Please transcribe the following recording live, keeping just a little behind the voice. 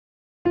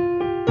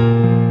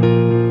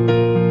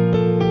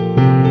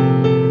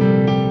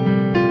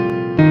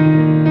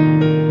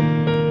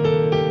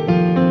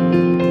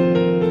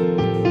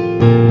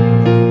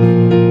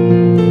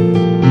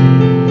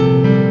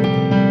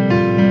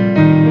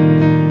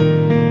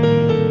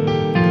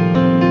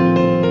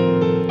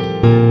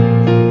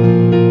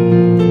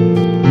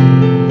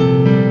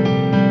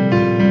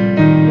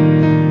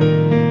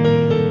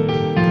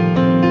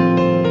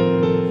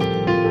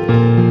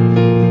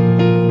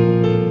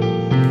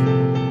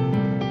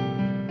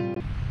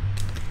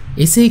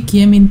එසේ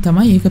කියමින්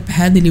තමයි ඒක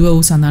පැහැදිලිව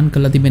ඌ සඳහන්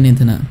කරලා තිබෙන්නේ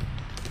එතන.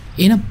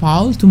 එන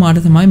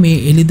පෞල්තුමාට තමයි මේ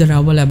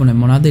එළිදරව්ව ලැබුණේ.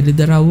 මොනවාද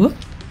එළිදරව්ව?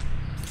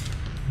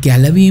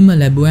 ගැලවීම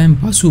ලැබුවයින්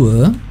පසුව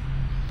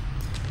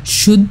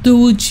ශුද්ධ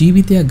වූ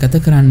ජීවිතයක් ගත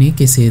කරන්නේ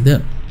කෙසේද?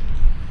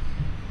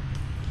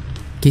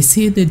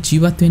 කෙසේද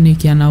ජීවත් වෙන්නේ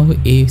කියනව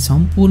ඒ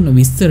සම්පූර්ණ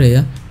විස්තරය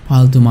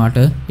පෞල්තුමාට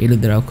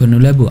එළිදරව් කරනු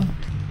ලැබුවා.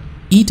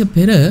 ඊට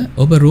පෙර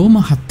ඔබ රෝම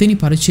 7 වෙනි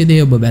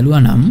පරිච්ඡේදය ඔබ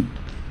බැලුවා නම්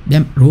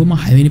දැන් රෝම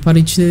 6 වෙනි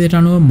පරිච්ඡේදයට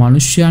අනුව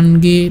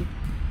මිනිස්යන්ගේ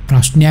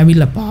ප්‍රශ්නය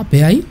ඇවිල්ලා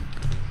පාපයයි.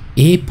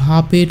 ඒ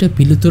පාපයට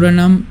පිළිතුර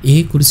නම්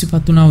ඒ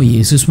කුරුසිපත් වුණා වූ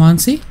යේසුස්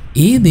වහන්සේ.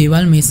 ඒ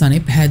දේවල් මේ සනේ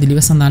පැහැදිලිව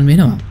සඳහන්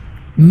වෙනවා.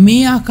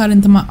 මේ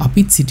ආකාරයෙන් තමයි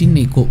අපිත්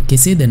සිටින්නේ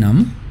කෙසේද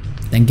නම්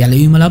දැන්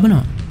ගැලවීම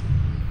ලබනවා.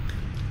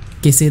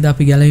 කෙසේද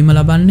අපි ගැලවීම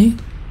ලබන්නේ?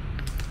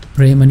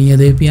 ප්‍රේමණීය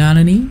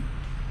දේවයාණනි,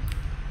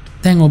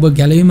 දැන් ඔබ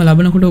ගැලවීම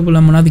ලබනකොට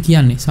ඔබලා මොනවද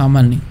කියන්නේ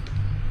සාමාන්‍යයෙන්?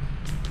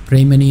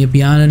 ප්‍රේමණීය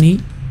පියාණනි,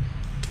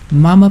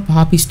 මම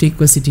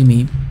පාපිෂ්ඨෙක්ව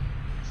සිටිමි.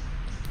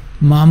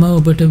 මම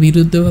ඔබට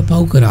විරුද්ධව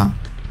පව් කරා.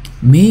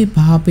 මේ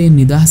පාපයෙන්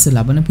නිදහස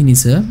ලබන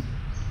පිණිස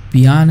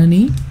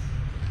පියාණනි,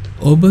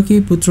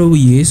 ඔබගේ පුත්‍ර වූ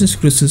යේසුස්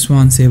ක්‍රිස්තුස්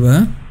වහන්සේව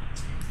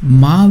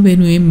මා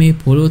වෙනුවෙන් මේ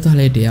පොළොව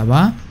තලයට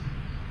යවා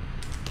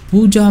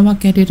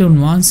පූජාවක් ඇටයට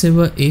උන්වහන්සේව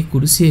ඒ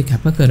කුරුසියේ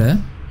කැප කර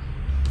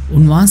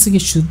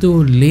උන්වහන්සේගේ ශුද්ධ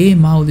වූ ලේ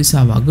මා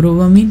උදෙසා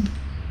වගුරුවමින්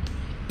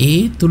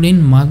ඒ තුලින්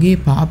මගේ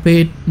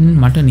පාපයෙන්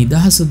මට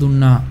නිදහස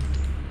දුන්නා.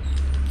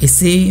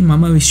 එසේ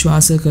මම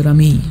විශ්වාස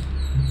කරමි.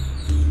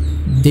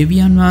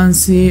 දෙවියන්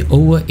වහන්සේ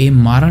ඔව්ව ඒ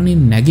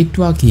මරණින්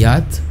නැගිට්වා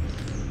කියාත්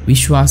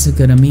විශ්වාස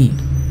කරමි.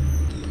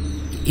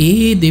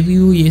 ඒ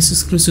දෙවියෝ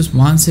යේසුස් ක්‍රිස්තුස්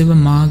වහන්සේව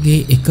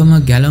මාගේ එකම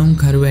ගැලවුම්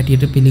කරුව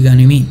ඇටියට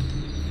පිළිගනිමි.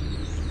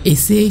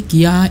 එසේ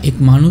කියා එක්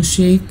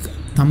මිනිසෙක්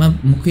තම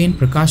මුඛයෙන්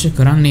ප්‍රකාශ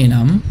කරන්නේ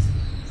නම්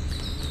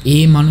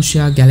ඒ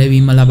මිනිසයා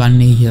ගැලවීම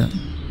ලබන්නේය.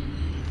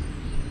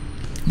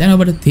 දැන්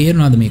ඔබට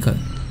තේරෙනවද මේක?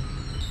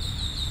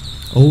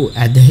 ඔව්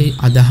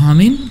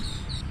අදහමින්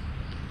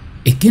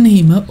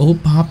එකෙනෙහිම ඔහු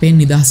පාපයෙන්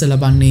නිදහස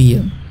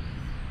ලබන්නේය.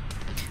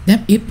 දැන්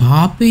ඒ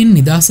පාපයෙන්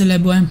නිදහස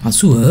ලැබුවායින්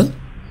පසුව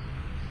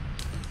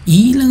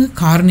ඊළඟ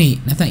කාරණේ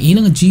නැත්නම්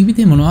ඊළඟ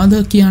ජීවිතේ මොනවද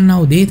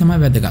කියනව දේ තමයි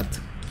වැදගත්.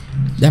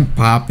 දැන්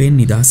පාපයෙන්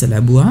නිදහස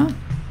ලැබුවා.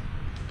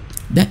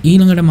 දැන්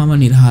ඊළඟට මම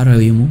නිර්හාර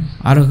වෙමු,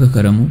 අරක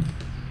කරමු.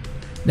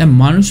 දැන්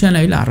මනුෂ්‍යයන්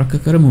ඇවිල්ලා අරක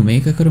කරමු,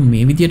 මේක කරමු,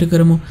 මේ විදියට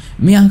කරමු.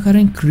 මේ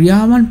ආකාරයෙන්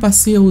ක්‍රියාවන්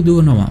පස්සේ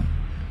උදවනවා.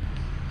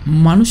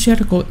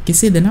 මනුෂ්‍යයට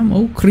කෙසේද නම්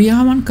ඔව්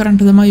ක්‍රියාවන් කරන්න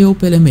තමයි ඔව්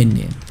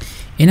පෙළඹෙන්නේ.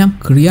 එනම්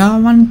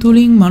ක්‍රියාවන්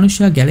තුලින්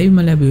මනුෂ්‍යයා ගැලවීම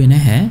ලැබුවේ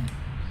නැහැ.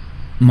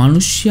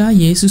 මනුෂ්‍යයා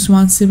යේසුස්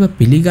වහන්සේව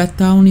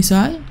පිළිගත්තා වූ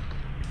නිසා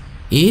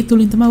ඒ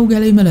තුලින් තමයි ඔහු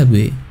ගැලවීම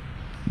ලැබුවේ.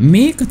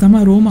 මේක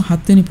තමයි රෝම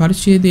 7 වෙනි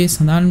පරිච්ඡේදයේ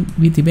සඳහන්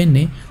වී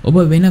තිබෙන්නේ. ඔබ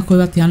වෙන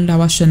කොහෙවත් යන්න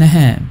අවශ්‍ය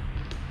නැහැ.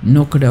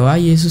 නොකඩවා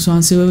යේසුස්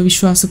වහන්සේව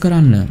විශ්වාස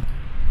කරන්න.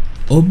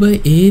 ඔබ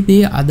ඒ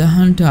දේ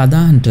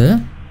අදහන්ට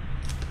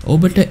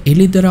ඔබට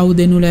එළිදරව්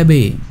දෙනු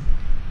ලැබේ.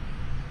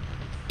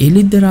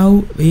 එළිදරව්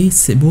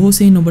ඒ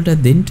බොහෝසෙයින් ඔබට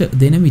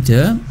දෙන විට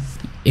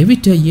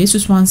එවිට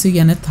යේසුස් වහන්සේ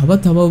ගැන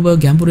තව ඔබ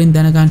ගැඹුරින්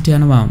දැනගන්න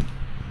යනවා.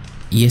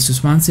 යේසුස්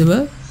වහන්සේව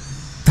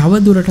තව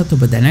දුරටත්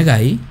ඔබ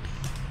දැනගයි.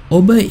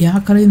 ඔබ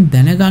යාකරින්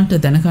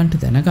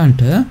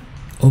දැනගන්න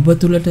ඔබ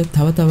තුලට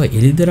තව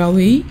එළිදරව්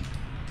වෙයි.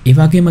 ඒ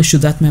වගේම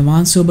ශුද්ධාත්ම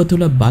වහන්සේ ඔබ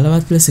තුල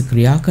බලවත් ලෙස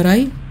ක්‍රියා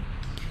කරයි.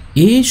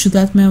 ඒ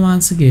ශුද්ධාත්ම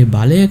වහන්සේගේ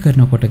බලය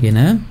කරනකොටගෙන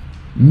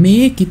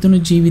මේ කිතුණු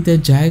ජීවිත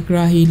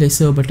ජයග්‍රාහී ලෙස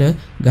ඔබට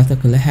ගත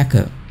කළ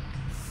හැකිය.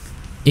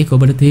 ඒක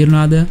ඔබට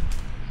තේරුණාද?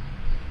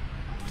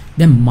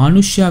 දැන්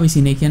මනුෂ්‍යයා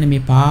විසින් ඒ කියන්නේ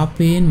මේ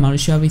පාපයෙන්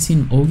මනුෂ්‍යයා විසින්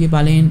ඔහුගේ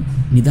බලයෙන්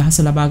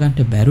නිදහස ලබා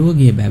ගන්නට බැරුව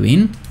ගිය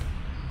බැවින්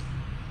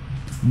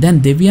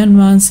දැන් දෙවියන්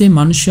වහන්සේ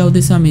මනුෂ්‍යව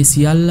දෙසා මේ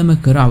සියල්ලම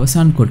කර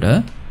අවසන් කොට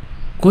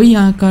කොයි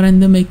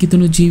ආකාරයෙන්ද මේ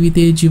කිතුණු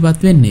ජීවිතයේ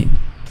ජීවත් වෙන්නේ?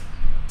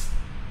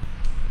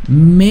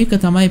 මේක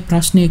තමයි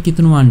ප්‍රශ්නය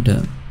කිතුණුවන්ට.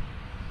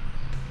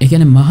 ඒ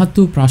කියන්නේ මහත්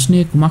වූ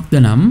ප්‍රශ්නය කුමක්ද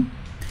නම්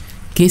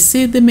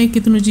කෙසේද මේ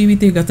කිතුණු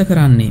ජීවිතය ගත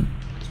කරන්නේ?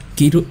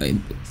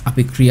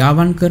 අපි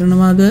ක්‍රියාවන්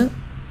කරනවාද?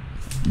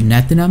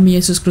 නැත්නම්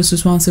යේසුස්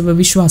ක්‍රිස්තුස් වහන්සේව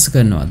විශ්වාස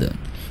කරනවාද?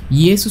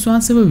 යේසුස්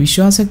වහන්සේව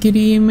විශ්වාස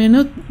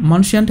කිරීමෙන්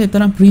මනුෂ්‍යයන්ට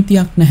තරම්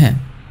ප්‍රීතියක් නැහැ.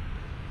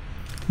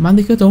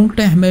 මන්දිකත උන්ට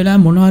හැම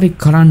වෙලාවෙම මොනවා හරි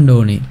කරන්න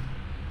ඕනේ.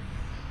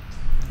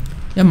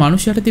 දැන්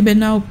මනුෂ්‍යයට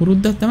තිබෙනා වූ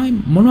පුරුද්දක් තමයි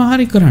මොනවා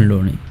හරි කරන්න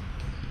ඕනේ.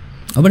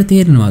 ඔබට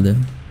තේරෙනවද?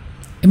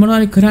 ඒ මොනවා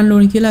හරි කරන්න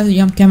ඕනේ කියලා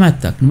යම්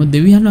කැමැත්තක්. නමුත්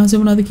දෙවියන් වහන්සේ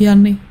මොනවද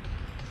කියන්නේ?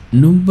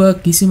 නුඹ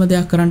කිසිම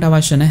දෙයක් කරන්න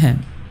අවශ්‍ය නැහැ.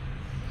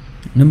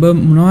 නුඹ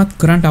මොනවත්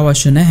කරන්න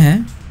අවශ්‍ය නැහැ.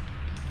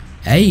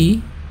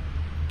 ඇයි?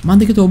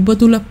 මන්දිකත ඔබ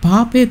තුල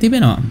පාපය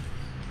තිබෙනවා.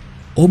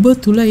 ඔබ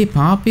තුල මේ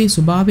පාපයේ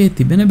ස්වභාවය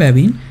තිබෙන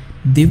බැවින්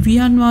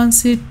දෙවියන්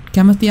වහන්සේ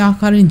කැමති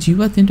ආකාරයෙන්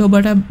ජීවත් වෙන්න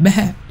ඔබට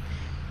බෑ.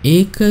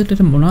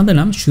 ඒකට මොනවද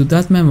නම්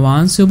ශුද්ධාත්ම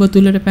වහන්සේ ඔබ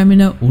තුලට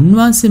පැමිණ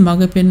උන්වහන්සේ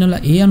මඟ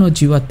පෙන්වලා ඒ අනුව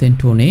ජීවත් වෙන්න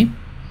ඕනේ.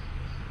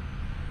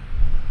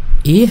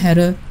 ඒ හැර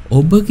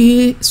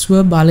ඔබගේ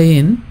ස්ව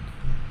බලයෙන්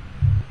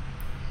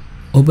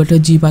ඔබට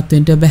ජීවත්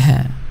වෙන්න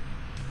බෑ.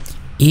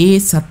 ඒ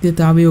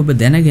සත්‍යතාවය ඔබ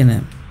දැනගෙන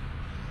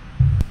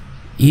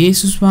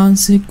යේසුස්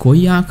වහන්සේ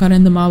කොයි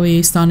ආකාරයෙන්ද මාව ඒ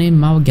ස්ථානයෙන්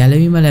මාව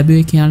ගැලවීම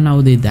ලැබුවේ කියන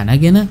අවදේ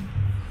දැනගෙන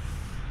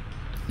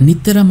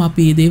නිතරම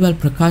අපි මේ දේවල්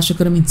ප්‍රකාශ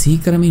කරමින් සිහි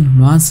කරමින්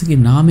උන්වහන්සේගේ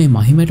නාමය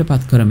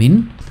මහිමයටපත් කරමින්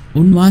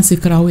උන්වහන්සේ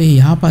කරව ඒ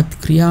යහපත්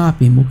ක්‍රියා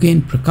අපි මුඛයෙන්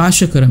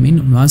ප්‍රකාශ කරමින්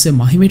උන්වහන්සේ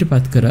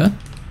මහිමයටපත් කර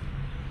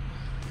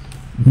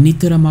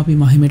නිතරම අපි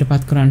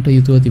මහිමයටපත් කරන්නට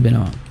යුතුව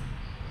තිබෙනවා.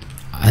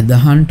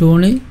 අදහන්න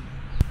ඕනේ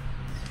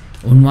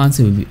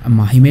උන්වහන්සේ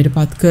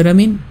මහිමයටපත්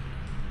කරමින්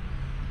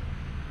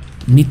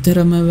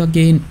නිතරම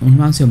වගේ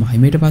උන්වහන්සේ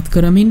මහිමයටපත්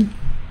කරමින්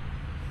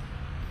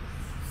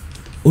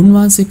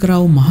උන්වහන්සේ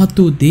කරව මහත්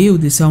වූ දේ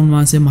උදෙසා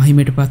උන්වහන්සේ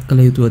මහිමයටපත් කළ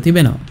යුතුව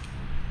තිබෙනවා.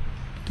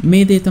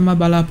 මේ දේ තමයි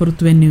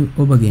බලාපොරොත්තු වෙන්නේ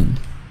ඔබගෙන්.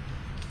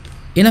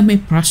 එනම්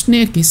මේ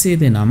ප්‍රශ්නය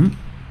කෙසේද නම්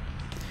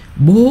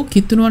බොහෝ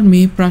කිතුණුවන්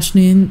මේ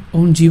ප්‍රශ්නයෙන්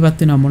ඔවුන් ජීවත්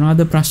වෙනවා.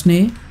 මොනවාද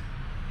ප්‍රශ්නේ?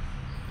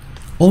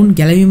 ඔවුන්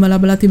ගැලවීම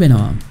ලැබලා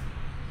තිබෙනවා.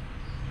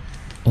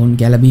 ඔවුන්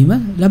ගැලවීම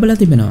ලැබලා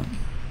තිබෙනවා.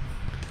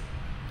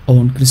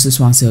 ඔවුන් ක්‍රිස්තුස්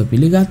වහන්සේව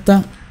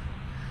පිළිගත්තා.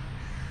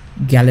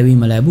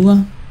 ගැලවීම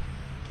ලැබුවා.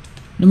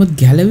 නමුත්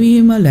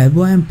ගැලවීම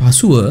ලැබුවායින්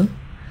පසුව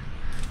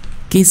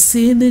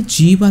කෙසේද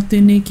ජීවත්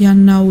වෙන්නේ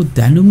කියනා වූ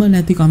දැනුම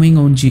නැති කමින්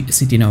ඔවුන්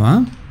සිටිනවා.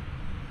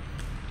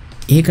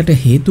 ඒකට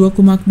හේතුව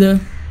කුමක්ද?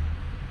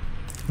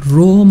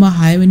 රෝම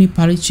 6 වෙනි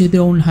පරිච්ඡේදය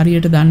ඔවුන්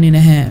හරියට දන්නේ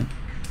නැහැ.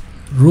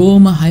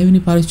 රෝම 6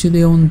 වෙනි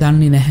පරිච්ඡේදය ඔවුන්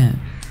දන්නේ නැහැ.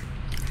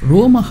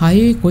 රෝම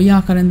 6 කොයි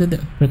ආකාරයෙන්ද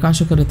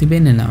ප්‍රකාශ කර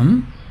තිබෙන්නේ නම්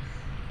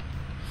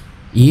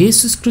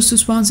යේසුස්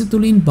ක්‍රිස්තුස් වහන්සේ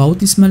තුලින්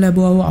බෞතිස්ම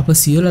ලැබුවා අප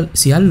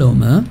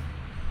සියල්ලෝම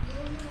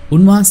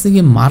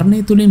උන්වහන්සේගේ මරණය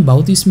තුලින්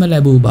බෞතිස්ම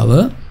ලැබූ බව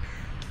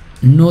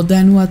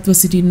නොදැනුවත්ව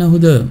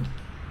සිටින්නහුද?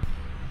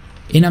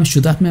 එනම්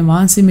ශුද්ධාත්ම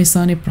වහන්සේ මේ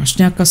ස්ථානයේ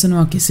ප්‍රශ්නයක්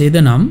අසනවා. කෙසේද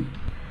නම්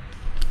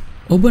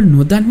ඔබ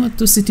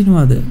නොදැනුවත්ව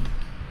සිටිනවද?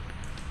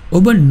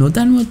 ඔබ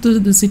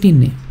නොදැනුවත්වද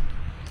සිටින්නේ?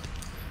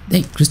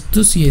 දැන්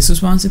ක්‍රිස්තුස් යේසුස්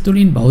වහන්සේ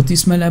තුලින්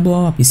බෞතිස්ම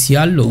ලැබුවා අපි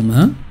සියල්ලෝම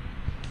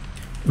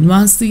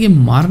උන්වහන්සේගේ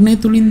මරණය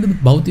තුලින්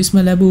බෞතිස්ම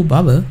ලැබූ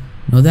බව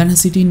නොදැන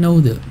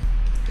සිටින්නවද?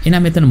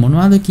 එහෙනම් මෙතන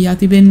මොනවද කියා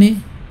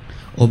තිබෙන්නේ?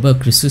 ඔබ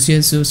ක්‍රිස්තුස්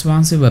යේසුස්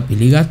වහන්සේව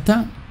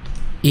පිළිගත්තා.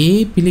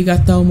 ඒ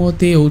පිළිගත්තා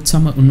මොහොතේ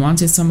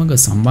උන්වහන්සේ සමග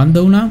සම්බන්ධ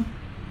වුණා.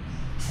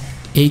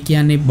 ඒ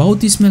කියන්නේ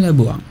බෞතිස්ම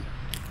ලැබුවා.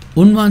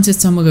 උන්වහන්සේත්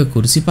සමග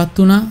කුරුසිපත්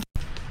වුණා.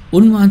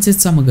 උන්වහන්සේත්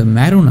සමග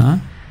මැරුණා.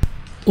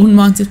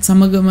 උන්වහන්සේත්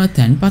සමගම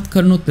තැන්පත්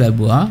කරනුත්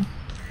ලැබුවා.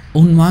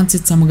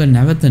 උන්වහන්සේත් සමග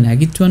නැවත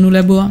නැගිටවනු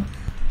ලැබුවා.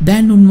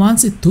 දැන්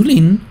උන්වහන්සේ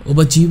තුලින් ඔබ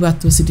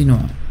ජීවත්ව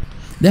සිටිනවා.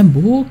 දැන්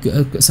බොහෝ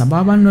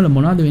සභාවන් වල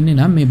මොනවද වෙන්නේ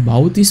නම් මේ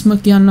බෞතිස්ම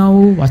කියනා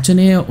වූ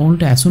වචනය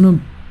ඔවුන්ට ඇසුණු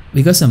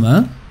විගසම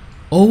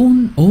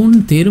ඔවුන්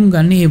තේරුම්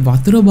ගන්නේ මේ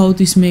වතුර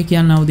බෞතිස්මය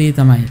කියනා වූ දේ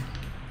තමයි.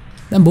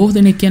 දැන් බොහෝ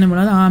දෙනෙක් කියන්නේ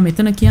මොනවද?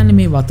 මෙතන කියන්නේ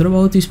මේ වතුර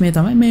බෞතිස්මය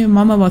තමයි. මේ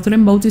මම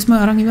වතුරෙන් බෞතිස්ම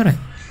අරන් ඉවරයි.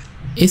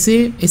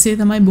 එසේ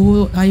තමයි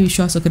බොහෝ අය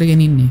විශ්වාස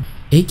කරගෙන ඉන්නේ.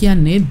 ඒ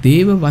කියන්නේ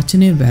දේව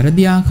වචනේ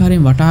වැරදි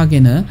ආකාරයෙන්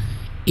වටහාගෙන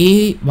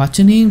ඒ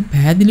වචනයෙන්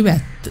පැහැදිලිව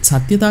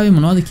සත්‍යතාවය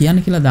මොනවද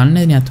කියන්නේ කියලා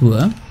දන්නේ නැතුව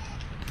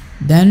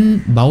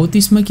දැන්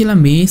බෞතිස්ම කියලා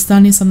මේ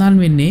ස්ථානයේ සඳහන්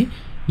වෙන්නේ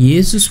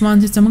යේසුස්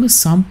වහන්සේ සමග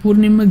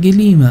සම්පූර්ණයෙන්ම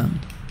ගෙලීම.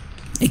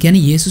 ඒ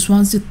කියන්නේ යේසුස්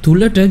වහන්සේ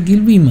තුලට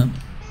ගිල්වීම.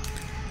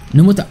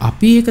 නමුත්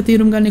අපි ඒක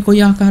තේරුම් ගන්නේ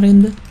කොයි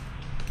ආකාරයෙන්ද?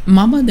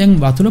 මම දැන්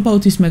වතුර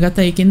බෞතිස්ම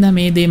ගත්තා. ඒකෙන්ද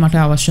මේ දේ මට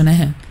අවශ්‍ය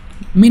නැහැ.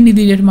 මින්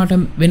ඉදිරියට මට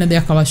වෙන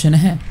දෙයක් අවශ්‍ය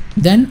නැහැ.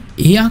 දැන්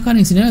ඒ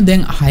ආකාරයෙන් සිටින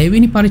දැන් 6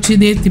 වෙනි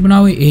පරිච්ඡේදයේ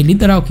තිබුණා ඔය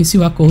එලිතරව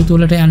කිසිවක් ඔහු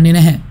තුලට යන්නේ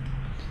නැහැ.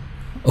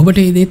 ඔබට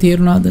මේ දේ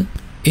තේරුණාද?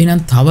 එහෙනම්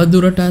තව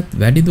දුරටත්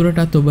වැඩි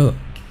දුරටත් ඔබ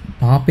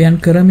පාපයන්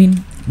කරමින්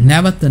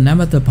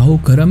නැවත පහු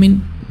කරමින්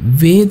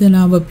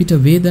වේදනාව පිට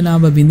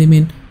වේදනාව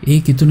විඳමින් ඒ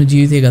කිතුණු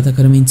ජීවිතය ගත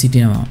කරමින්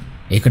සිටිනවා.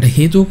 ඒකට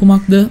හේතුව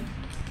කුමක්ද?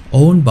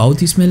 ඔවුන්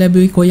බෞතිස්ම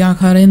ලැබුවේ කොයි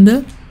ආකාරයෙන්ද?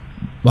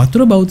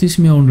 වතුර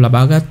බෞතිස්මය ඔවුන්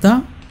ලබා ගත්තා.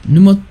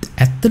 නමුත්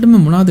ඇත්තටම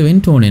මොනවද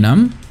වෙන්න ඕනේ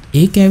නම්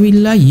ඒක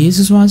ඇවිල්ලා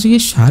යේසුස්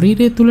වහන්සේගේ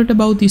ශරීරය තුලට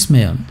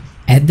බෞතිස්මය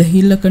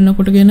ඇදහිල්ල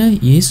කරනකොටගෙන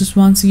යේසුස්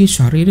වහන්සේගේ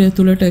ශරීරය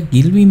තුලට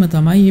ගිල්වීම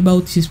තමයි මේ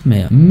බෞතිස්මය.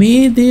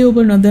 මේ දේ ඔබ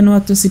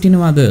නොදැනුවත්ව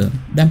සිටිනවද?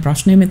 දැන්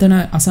ප්‍රශ්නේ මෙතන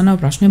අසනව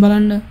ප්‍රශ්නේ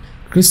බලන්න.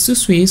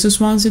 ක්‍රිස්තුස් යේසුස්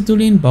වහන්සේ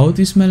තුලින්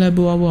බෞතිස්ම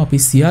ලැබුවව අපි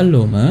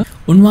සියල්ලෝම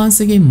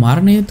උන්වහන්සේගේ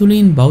මරණය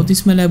තුලින්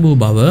බෞතිස්ම ලැබූ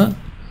බව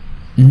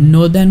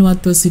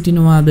නොදැනුවත්ව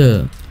සිටිනවද?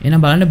 එන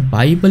බලන්න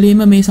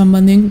බයිබලයේම මේ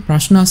සම්බන්ධයෙන්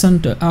ප්‍රශ්න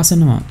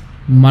අසනවා.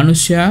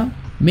 මනුෂ්‍යයා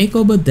මේක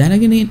ඔබ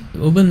දැනගෙන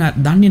ඔබ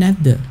දන්නේ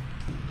නැද්ද?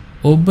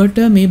 ඔබට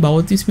මේ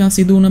බෞතිස්මය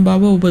සිදු වුණ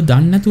බව ඔබ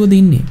දන්නේ නැතුවද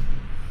ඉන්නේ?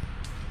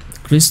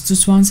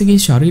 ක්‍රිස්තුස් වහන්සේගේ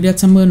ශරීරයත්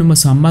සමග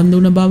සම්බන්ධ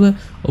වුණ බව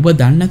ඔබ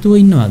දන්නේ නැතුව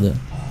ඉන්නවද?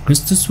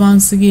 ක්‍රිස්තුස්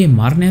වහන්සේගේ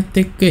මරණයත්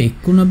එක්ක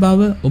එක්ුණ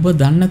බව ඔබ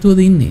දන්නේ නැතුවද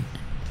ඉන්නේ?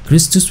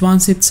 ක්‍රිස්තුස්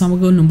වහන්සේත්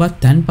සමග නුඹත්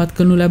තැන්පත්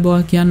කරනු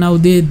ලැබුවා කියන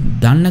උදේ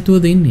දන්නේ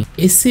නැතුවද ඉන්නේ?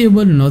 එසේ ඔබ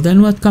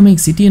නොදැනුවත්කමෙන්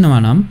සිටිනවා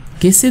නම්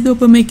කෙසේද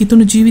ඔබ මේ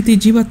කිතුණු ජීවිතේ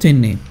ජීවත්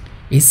වෙන්නේ?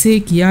 එසේ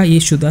කියා ඒ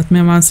ශුද්ධාත්ම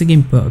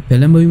වහන්සේගෙන්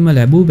පෙළඹවීම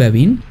ලැබූ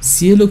බැවින්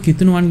සියලු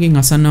කිතුණුවන්ගෙන්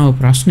අසන්නව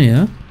ප්‍රශ්නය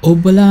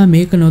ඔබලා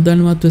මේක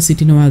නොදැනුවත්ව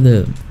සිටිනවද?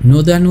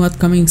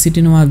 නොදැනුවත්කමින්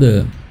සිටිනවද?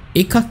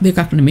 එකක්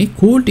දෙකක් නෙමේ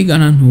කෝටි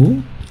ගණන් වූ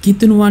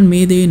කිතුණුවන්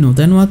මේ දේ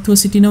නොදැනුවත්ව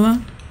සිටිනවා.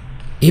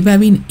 ඒ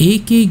බැවින්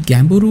ඒකේ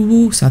ගැඹුරු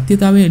වූ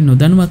සත්‍යතාවය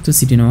නොදැනුවත්ව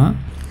සිටිනවා.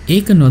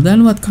 ඒක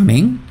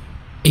නොදැනුවත්කමෙන්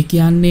ඒ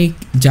කියන්නේ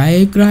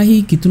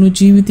ජයග්‍රාහී කිතුණු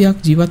ජීවිතයක්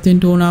ජීවත්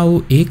වෙන්න ඕන වූ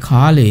ඒ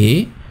කාලයේ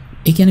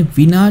ඒ කියන්නේ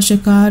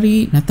විනාශකාරී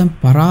නැත්නම්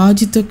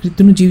පරාජිත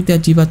කිතුණු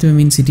ජීවිතයක් ජීවත්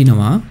වෙමින්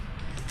සිටිනවා.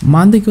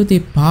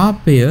 මාන්දිකෝතේ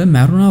පාපය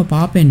මරුණව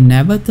පාපෙන්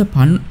නැවත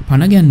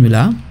පණ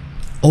ගැන්විලා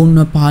ඔවුන්ව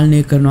පාලනය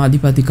කරනවා,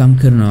 අධිපතිකම්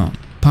කරනවා.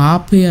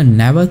 පාපය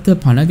නැවත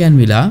පණ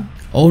ගැන්විලා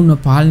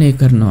ඔවුන්ව පාලනය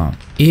කරනවා.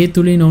 ඒ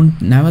තුලින් ඔවුන්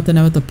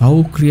නැවත පව්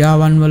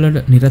ක්‍රියාවන් වල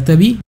නිරත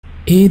වී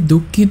ඒ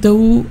දුක්ඛිත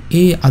වූ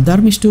ඒ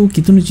අධර්මිෂ්ඨ වූ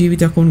කිතුණු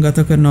ජීවිතයක් වුන් ගත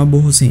කරනවා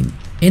බොහෝ සෙයින්.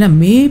 එහෙනම්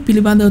මේ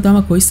පිළිබඳව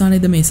තමයි කොයි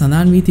ස්ථානයේද මේ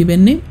සඳහන් වී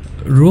තිබෙන්නේ?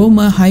 රෝම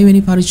 6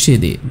 වෙනි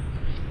පරිච්ඡේදයේ.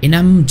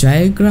 එනම්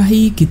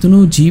ජයග්‍රාහී කිතුණු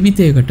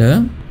ජීවිතයකට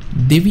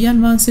දෙවියන්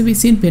වහන්සේ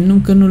විසින් පෙන්눔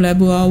කරනු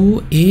ලැබුවා වූ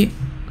ඒ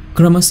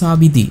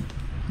ක්‍රමසාවිදි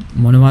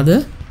මොනවද?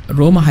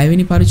 රෝම 6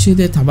 වෙනි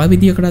පරිච්ඡේදයේ තව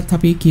විදියකටත්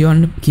අපි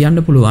කියන්න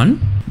පුළුවන්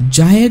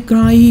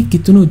ජයග්‍රාහී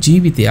කිතුණු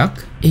ජීවිතයක්.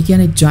 ඒ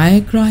කියන්නේ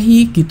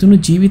ජයග්‍රාහී කිතුණු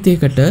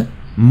ජීවිතයකට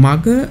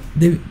මග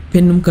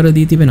පෙන්눔 කර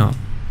දී තිබෙනවා.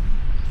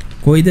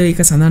 කොයිද ඒක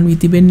සඳහන් වී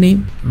තිබෙන්නේ?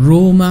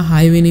 රෝම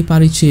 6 වෙනි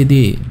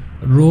පරිච්ඡේදයේ.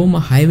 රෝම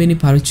 6 වෙනි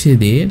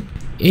පරිච්ඡේදයේ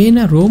එන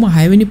රෝම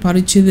 6 වෙනි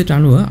පරිච්ඡේදයට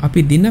අනුව අපි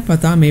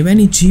දිනපතා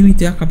මෙවැනි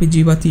ජීවිතයක් අපි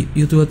ජීවත්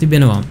යුතුව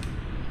තිබෙනවා.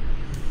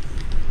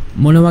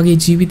 මොන වගේ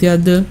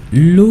ජීවිතයක්ද?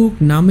 ලූක්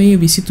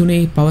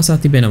 9:23 පවසා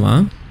තිබෙනවා.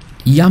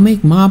 යමෙක්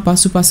මා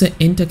පසුපස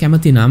එන්ට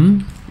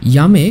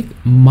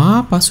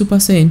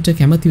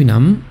කැමති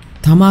නම්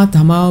තමා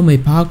තමාවම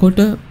එපා කොට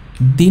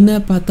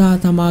දිනපතා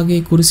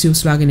තමාගේ කුරුසිය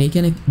උස්ලාගෙන, ඒ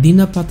කියන්නේ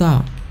දිනපතා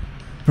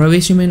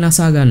ප්‍රවේශමෙන්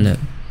අසා ගන්න.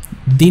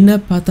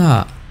 දිනපතා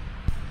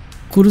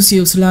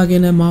කුරුසිය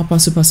උස්ලාගෙන මා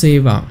පසුපස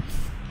ඒවා.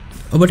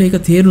 ඔබට ඒක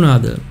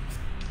තේරුණාද?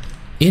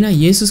 එහෙනම්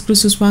යේසුස්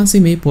ක්‍රිස්තුස්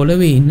වහන්සේ මේ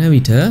පොළවේ ඉන්න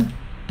විට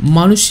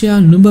මිනිසයා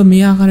නුඹ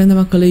මේ ආකාරයෙන්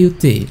තමයි කළ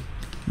යුත්තේ.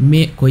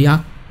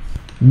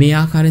 මේ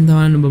ආකාරයෙන්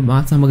තමයි නුඹ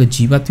මා සමග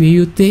ජීවත් විය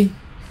යුත්තේ.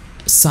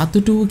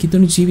 සතුටු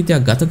කිතුණු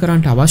ජීවිතයක් ගත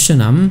කරන්නට අවශ්‍ය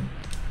නම්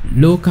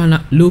ලූක්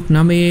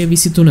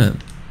 9:23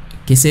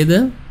 කෙසේද?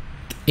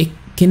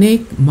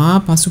 කෙනෙක් මා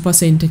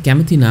පසුපසෙන්ට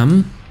කැමති නම්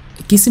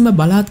කිසිම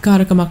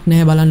බලාත්කාරකමක්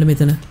නැහැ. බලන්න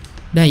මෙතන.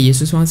 දැන්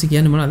යේසුස් වහන්සේ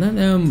කියන්නේ මොනවද?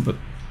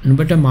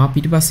 නුඹට මා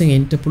පිටිපස්සෙන්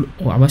එන්න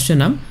අවශ්‍ය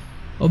නම්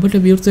ඔබට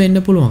විවෘත වෙන්න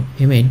පුළුවන්.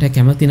 එහෙම එන්න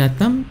කැමති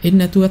නැත්නම් එන්න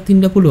නැතුවත්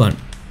ඉන්න පුළුවන්.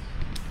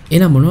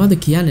 එහෙනම් මොනවද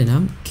කියන්නේ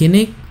නම්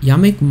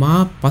යමෙක් මා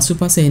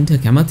පසුපස එන්න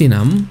කැමති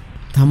නම්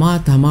තමා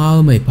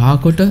තමාවම එපා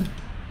කොට,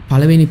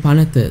 පළවෙනි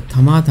පනත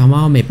තමා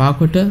තමාවම එපා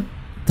කොට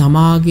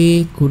තමාගේ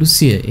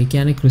කුරුසිය, ඒ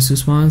කියන්නේ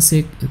ක්‍රිස්තුස්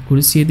වහන්සේ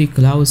කුරුසියේදී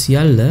කළා වූ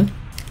සියල්ල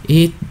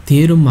ඒ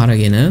තේරුම්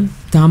අරගෙන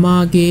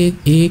තමාගේ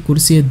ඒ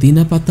කුරුසිය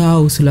දිනපතා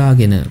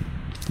උසලාගෙන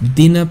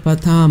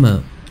දිනපතාම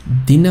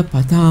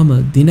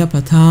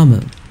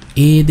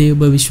ඒ දේ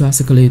ඔබ විශ්වාස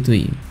කළ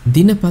යුතුයි.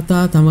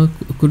 දිනපතා තම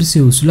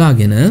කුරුසිය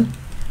උසලාගෙන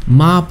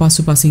මා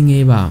පසුපසින්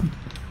ඒවා.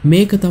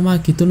 මේක තමයි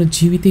කිතුණු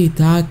ජීවිතේ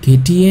ඉතා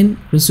කෙටියෙන්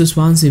ක්‍රිස්තුස්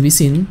වහන්සේ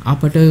විසින්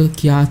අපට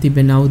කියා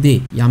තිබෙනව දේ.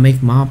 යමෙක්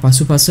මා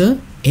පසුපස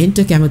එන්ට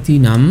කැමති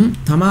නම්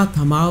තමා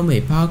තමාවම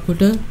එපා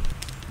කොට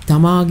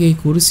තමාගේ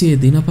කුරුසිය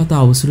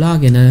දිනපතා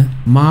උසලාගෙන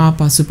මා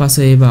පසුපස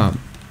ඒවා.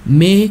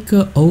 මේක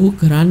ඔහු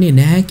කරන්නේ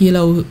නැහැ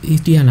කියලා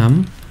හිටියනම්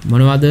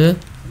මොනවද?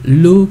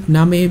 ලූක්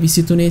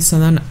 9:23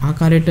 සඳහන්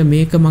ආකාරයට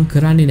මේක මං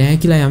කරන්නේ නැහැ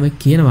කියලා යමෙක්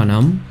කියනවා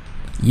නම්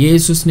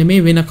යේසුස්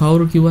නෙමෙයි වෙන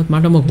කවුරු කිව්වත්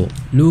මට මොකෝ.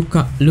 ලූක්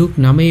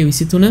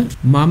 9:23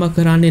 මම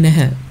කරන්නේ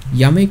නැහැ.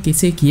 යමෙක්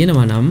කෙසේ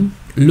කියනවා නම්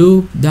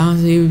ලූක්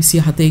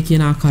 16:27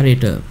 කියන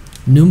ආකාරයට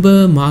නුඹ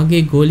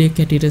මාගේ ගෝලයෙක්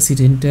හැටියට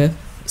සිටින්න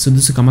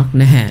සුදුසුකමක්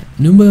නැහැ.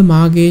 නුඹ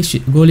මාගේ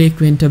ගෝලයෙක්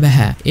වෙන්න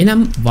බෑ.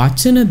 එනම්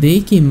වචන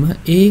දෙකකින්ම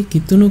ඒ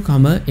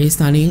කිතුණුකම ඒ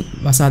ස්ථානින්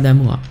වසා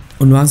දැමුවා.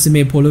 උන්වහන්සේ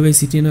මේ පොළොවේ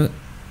සිටින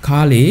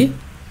කාලේ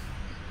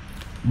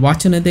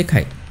වචන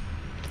දෙකයි.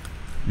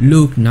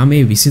 Luke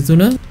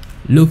 9:23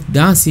 Luke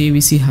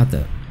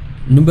 16:27.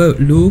 නුඹ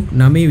ලූක්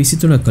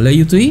 9:23 කළ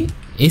යුතුයි.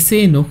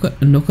 එසේ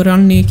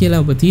නොකරන්නේ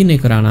කියලා ඔබ තීරණය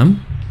කරා නම්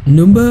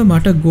නුඹ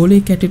මට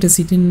ගෝලයෙක් හැටියට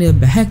සිටින්න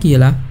බෑ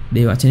කියලා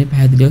මේ වචනේ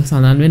පැහැදිලිව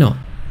සඳහන් වෙනවා.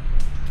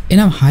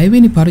 එනම් 6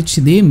 වෙනි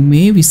පරිච්ඡේදයේ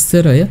මේ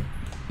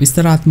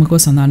විස්තරාත්මකව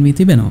සඳහන් වී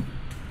තිබෙනවා.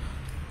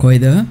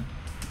 කොයිද?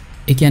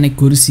 ඒ කියන්නේ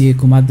කුරුසියේ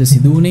කුමක්ද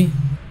සිදු වුනේ?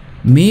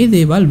 මේ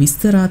දේවල්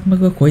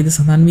විස්තරාත්මකව කොයිද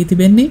සඳහන් වී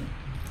තිබෙන්නේ?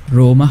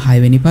 රෝම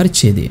 6 වෙනි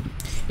පරිච්ඡේදයේ.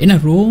 එන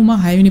රෝම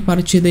 6 වෙනි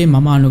පරිච්ඡේදයේ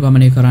මම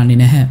අනුගමනය කරන්නේ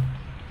නැහැ.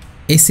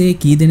 එසේ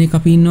කී දෙනෙක්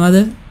අපි ඉන්නවද?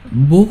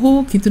 බොහෝ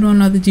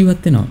කිතුණුවන් අද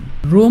ජීවත් වෙනවා.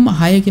 රෝම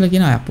 6 කියලා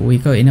කියන අපෝ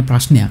ඒක එන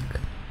ප්‍රශ්නයක්.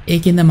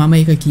 ඒකෙන්ද මම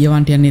ඒක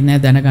කියවන්ට යන්නේ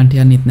නැහැ, දැනගන්න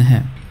යන්නෙත්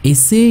නැහැ.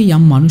 එසේ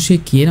යම්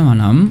මිනිසෙක් කියනවා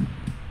නම්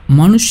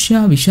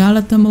මනුෂ්‍යයා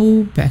විශාලතම වූ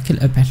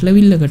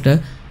පැටලවිල්ලකට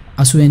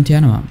අසුවෙන්ට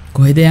යනවා.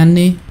 කොහෙද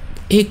යන්නේ?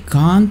 ඒ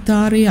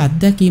කාන්තාරයේ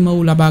අත්දැකීම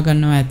වූ ලබා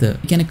ගන්නවා ඇත.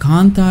 ඒ කියන්නේ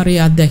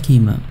කාන්තාරයේ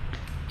අත්දැකීම.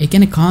 ඒ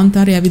කියන්නේ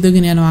කාන්තාරයේ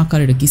ඇවිදගෙන යන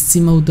ආකාරයට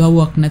කිසිම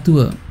උදව්වක් නැතුව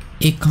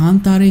ඒ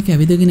කාන්තාරයක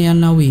ඇවිදගෙන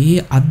යනවා වූ ඒ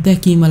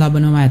අත්දැකීම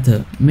ලබනවා ඇත.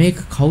 මේක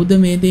කවුද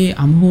මේ දේ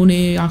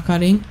අමුහුනේ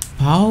ආකාරයෙන්?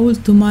 පාවුල්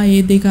තුමා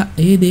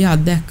ඒ දේ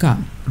අත්දැක්කා.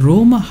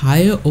 රෝම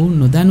 6 ඔවුන්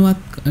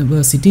නොදැනුවත්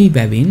සිටි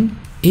බැවින්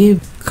ඒ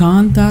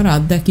කාන්තාර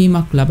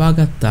අත්දැකීමක් ලබා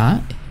ගත්තා.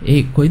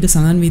 ඒ කොයිද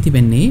සඳහන් වී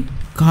තිබෙන්නේ?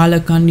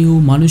 කාලකන්ණි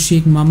වූ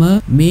මිනිසෙක් මම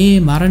මේ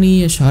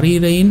මරණීය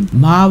ශරීරයෙන්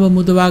මාව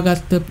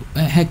මුදවාගත්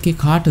හැක්කේ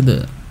කාටද?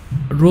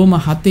 රෝම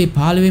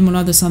 7:15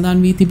 මොනවද සඳහන්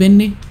වී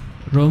තිබෙන්නේ?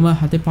 රෝම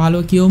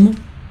 7:15 කියවමු.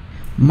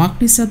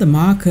 මක්නිසාද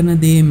මා කරන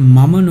දේ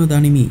මම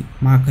නොදනිමි.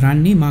 මා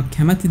කරන්නේ මා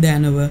කැමති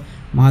දෑනව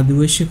මා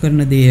ද්වේෂ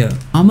කරන දේය.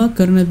 මම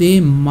කරන දේ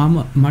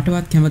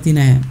මටවත් කැමති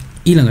නැහැ.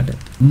 ඊළඟට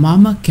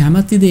මම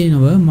කැමති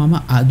දේනව මම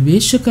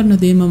අද්වේෂ කරන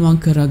දේම මම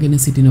කරගෙන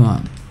සිටිනවා.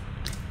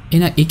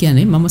 එන ඒ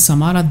කියන්නේ මම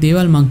සමහරක්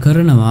දේවල් මම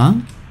කරනවා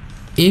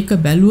ඒක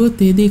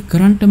බැලුවොත් ඒ දේ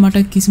කරන්න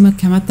මට කිසිම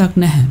කැමැත්තක්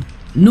නැහැ.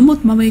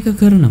 නමුත් මම ඒක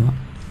කරනවා.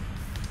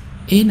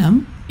 එනම්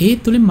ඒ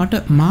තුලින්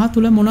මා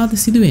තුල මොනවද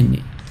සිදු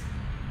වෙන්නේ?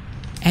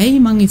 ඇයි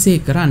මං එසේ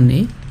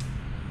කරන්නේ?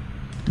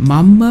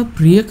 මම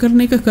ප්‍රිය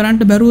කරන එක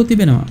කරන්න බැරුව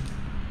තිබෙනවා.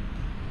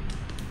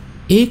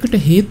 ඒකට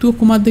හේතුව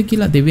කුමක්ද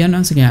කියලා දෙවියන්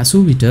වහන්සේගෙන්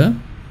අසූ විට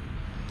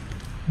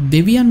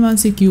දෙවියන්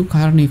වහන්සේ කියු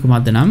කාරණේ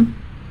කුමක්ද නම්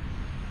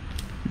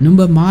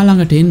නුඹ මා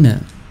ළඟට එන්න.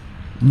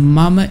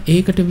 මම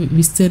ඒකට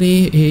විස්තරේ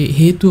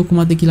හේතුව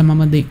කුමක්ද කියලා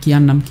මම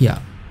කියන්නම් කියා.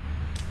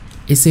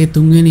 එසේ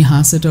තුන්වෙනි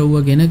හාසට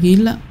ඌව ගෙන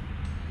ගිහිල්ලා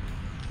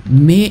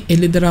මේ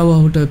එළිදරව්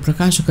ඔහුට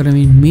ප්‍රකාශ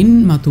කරමින් මින්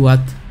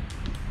මතුවත්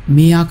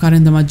මේ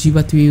ආකාරයෙන් තමයි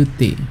ජීවත් විය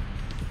යුත්තේ.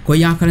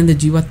 කොයි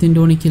ආකාරයෙන්ද ජීවත් වෙන්න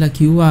ඕනේ කියලා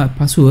කිව්වා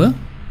පසුව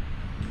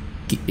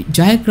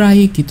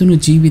ජයග්‍රාහී කිතුණු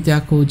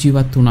ජීවිතයක් ඔහු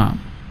ජීවත් වුණා.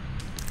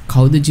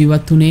 කවුද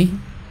ජීවත් වුනේ?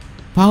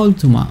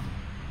 පවුල්තුමා.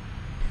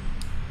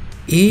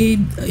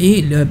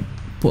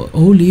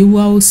 ඔහු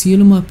ලියුවා වූ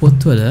සියලුම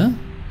පොත්වල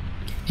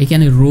ඒ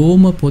කියන්නේ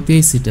රෝම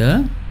පොතේ සිට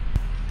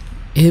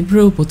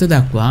එබ්‍රෝ පොත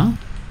දක්වා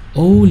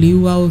ඔහු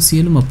ලියුවා වූ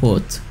සියලුම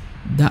පොත්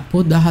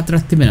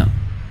 14ක් තිබෙනවා.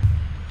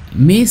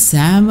 මේ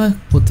සෑම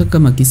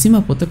පොතකම කිසිම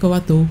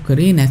පොතකවත් ඔහු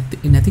කරේ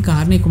නැති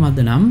කාරණේ කුමක්ද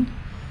නම්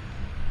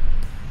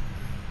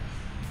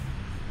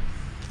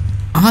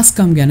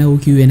ආස්කම් ගැන ඔහු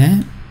කිව්වේ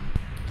නැහැ.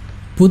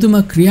 පුදුම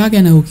ක්‍රියා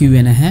ගැන ඔහු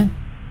කිව්වේ නැහැ.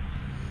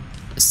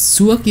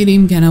 සුව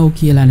කිරීම ගැන ඔහු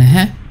කියලා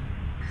නැහැ.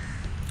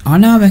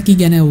 අනාවැකි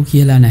ගැන ඔහු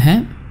කියලා නැහැ.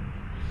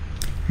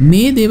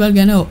 මේ දේවල්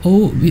ගැන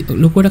ඔහු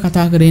ලොකුවට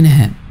කතා කරේ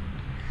නැහැ.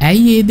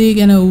 ඇයි ඒ දේ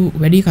ගැන ඔහු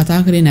වැඩි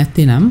කතා කරේ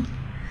නැත්තේ නම්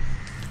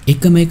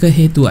එකම එක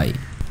හේතුවයි.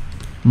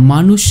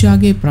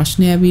 මනුෂ්‍යයාගේ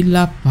ප්‍රශ්නය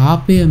ඇවිල්ලා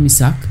පාපය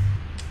මිසක්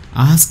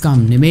අහස්කම්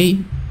නෙමෙයි.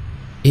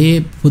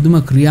 ඒ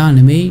පුදුම ක්‍රියා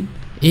නෙමෙයි.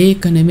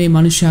 ඒක නෙමෙයි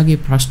මනුෂ්‍යයාගේ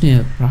ප්‍රශ්නය.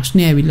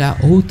 ප්‍රශ්නය ඇවිල්ලා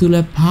ඔහු තුල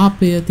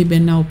පාපය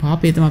තිබෙනා වූ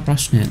පාපය තමයි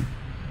ප්‍රශ්නය.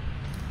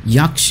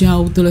 යක්ෂයා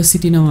ඔහු තුල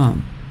සිටිනවා.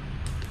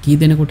 කී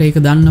දෙනෙකුට ඒක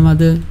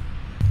දන්නවද?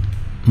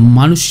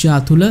 මනුෂ්‍යයා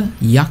තුල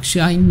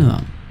යක්ෂයා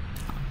ඉන්නවා.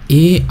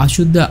 ඒ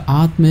අශුද්ධ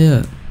ආත්මය,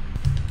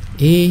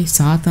 ඒ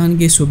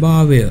සාතාන්ගේ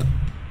ස්වභාවය,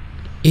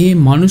 ඒ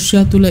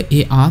මනුෂ්‍යයා තුල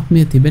ඒ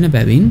ආත්මය තිබෙන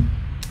බැවින්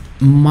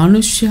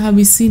මනුෂ්‍යයා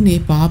විසින් ඒ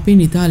පාපේ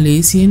නිතා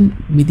ලේසියෙන්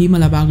මිදීම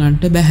ලබා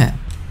ගන්නට බෑ.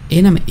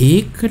 එනම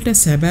ඒකට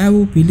සැබෑ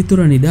වූ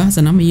පිළිතුර නිදහස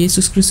නම්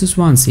යේසුස් ක්‍රිස්තුස්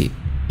වහන්සේ.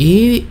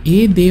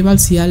 ඒ දේවල්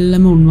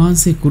සියල්ලම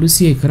උන්වහන්සේ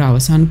කුරුසියේ කර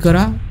අවසන්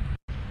කරා.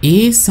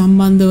 ඒ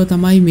සම්බන්ධව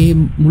තමයි මේ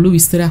මුළු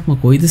විස්තරයක්ම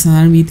කොයිද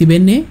සඳහන් වී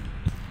තිබෙන්නේ?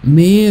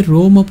 මේ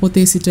රෝම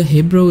පොතේ සිට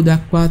හෙබ්‍රව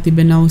දක්වා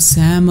තිබෙනව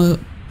සෑම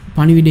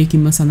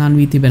පණිවිඩයකින්ම සඳහන්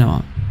වී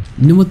තිබෙනවා.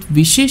 නමුත්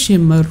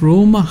විශේෂයෙන්ම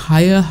රෝම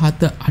 6,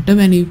 7, 8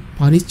 වැනි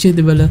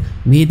පරිච්ඡේදවල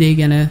මේ දේ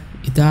ගැන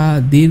ඉතා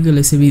දීර්ඝ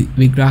ලෙස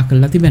විග්‍රහ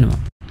කරලා තිබෙනවා.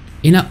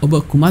 එන ඔබ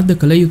කුමක්ද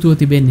කළ යුතුව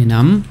තිබෙන්නේ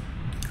නම්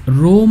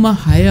රෝම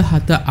 6,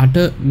 7,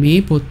 8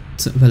 මේ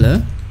පොත්වල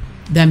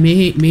දැන්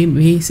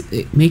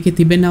මේකේ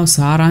තිබෙනව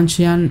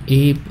සාරාංශයන්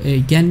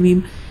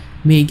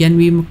මේ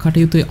ඉගැන්වීම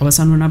කටයුතු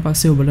අවසන් වුණා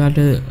පස්සේ ඔබලාට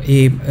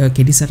ඒ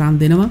කෙටි සටහන්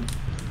දෙනවා.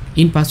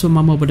 ඉන්පසු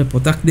මම ඔබට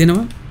පොතක්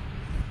දෙනවා.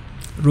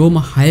 රෝම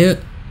 6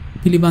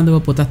 පිළිබඳව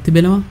පොතක්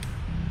තිබෙනවා.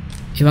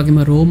 ඒ වගේම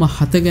රෝම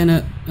 7 ගැන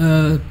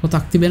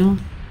පොතක් තිබෙනවා.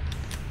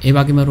 ඒ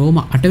වගේම රෝම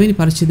 8 වෙනි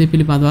පරිච්ඡේදය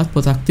පිළිබඳවත්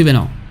පොතක්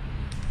තිබෙනවා.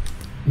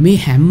 මේ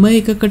හැම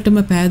එකකටම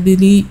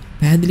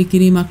පැහැදිලි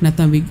කිරීමක්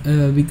නැත්නම්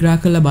විග්‍රහ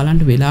කරලා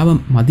බලන්න වෙලාව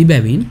මදි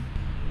බැවින්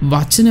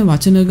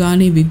වචන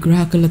ගානේ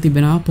විග්‍රහ කරලා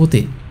තිබෙනවා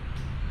පොතේ.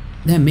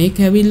 දැන් මේක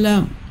ඇවිල්ලා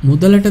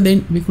මුදලට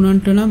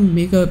විකුණන්නට නම්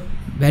මේක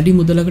වැඩි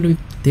මුදලකට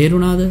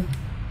තේරුණාද?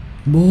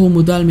 බොහෝ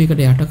මුදල් මේකට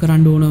යට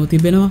කරන්න ඕනව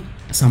තිබෙනවා.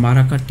 සමහර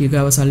කට්ටිය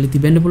ගාව සල්ලි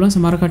තිබෙන්න පුළුවන්,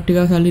 සමහර කට්ටිය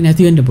ගාව සල්ලි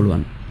නැති වෙන්න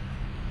පුළුවන්.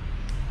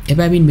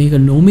 එබැවින් මේක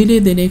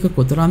නොමිලේ දෙන එක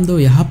කොතරම්දෝ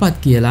යහපත්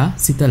කියලා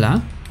සිතලා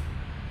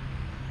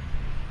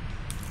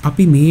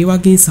අපි මේ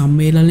වගේ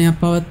සම්මේලනයක්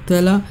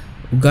පවත්වලා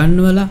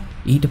උගන්වලා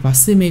ඊට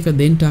පස්සේ මේක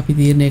දෙන්න අපි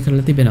තීරණය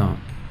කරලා තිබෙනවා.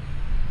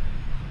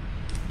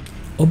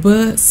 ඔබ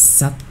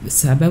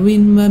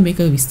සැබවින්ම මේක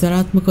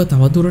විස්තරාත්මකව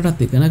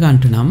තවදුරටත් ඉගෙන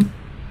ගන්නට නම්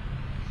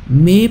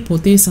මේ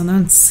පොතේ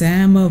සඳහන්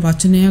සෑම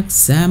වචනයක්,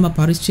 සෑම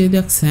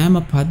පරිච්ඡේදයක්, සෑම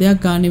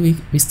පදයක් ගානේ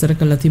විස්තර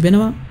කරලා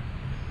තිබෙනවා.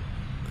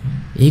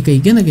 ඒක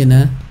ඉගෙනගෙන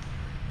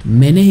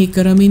මෙනෙහි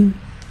කරමින්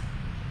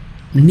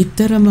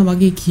නිතරම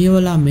වගේ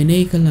කියවලා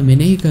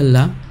මෙනෙහි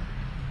කළා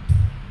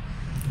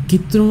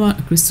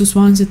ක්‍රිස්තුස්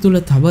වහන්සේ තුල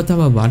තව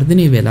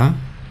වර්ධනය වෙලා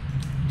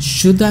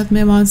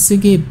ශුද්ධාත්මය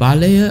වහන්සේගේ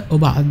බලය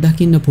ඔබ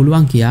අත්දකින්න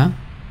පුළුවන් කියා.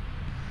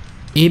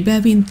 ඒ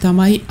බැවින්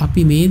තමයි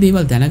අපි මේ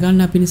දේවල්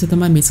දැනගන්න පිණිස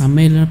තමයි මේ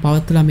සම්මේලන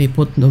පවත්වලා මේ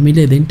පොත්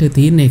නොමිලේ දෙන්න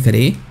තීරණය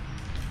කරේ.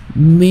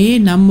 මේ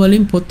නම්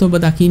වලින් පොත් ඔබ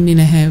දකින්නේ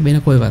නැහැ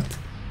වෙන කොහෙවත්.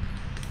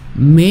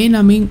 මේ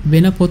නමින්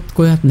වෙන පොත්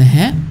කොහෙවත්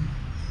නැහැ.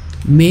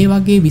 මේ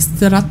වගේ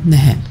විස්තරත්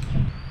නැහැ.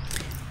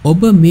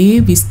 ඔබ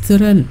මේ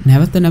විස්තර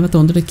නැවත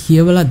හොඳට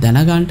කියවලා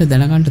දැනගන්න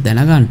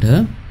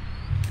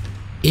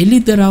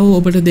එලිදරව්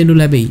ඔබට දෙනු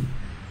ලැබෙයි.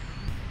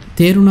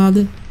 තේරුණාද?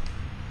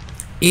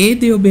 ඒ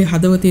දේ ඔබේ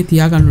හදවතේ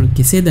තියාගන්න ඕන.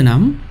 කෙසේද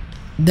නම්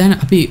දැන්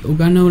අපි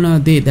උගන්වන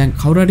දේ දැන්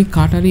කවුරු හරි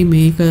කාට හරි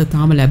මේක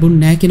තාම ලැබුණ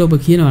නැහැ කියලා ඔබ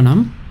කියනවා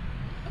නම්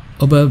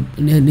ඔබ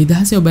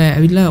නිදහසේ ඔබ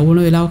ඇවිල්ලා ඕන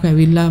වෙලාවක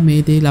ඇවිල්ලා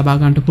මේ දේ ලබා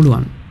ගන්නට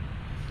පුළුවන්.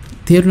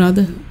 තේරුණාද?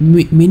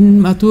 මින්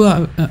මතුව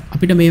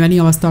අපිට මේ වැනි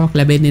අවස්ථාවක්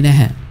ලැබෙන්නේ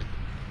නැහැ.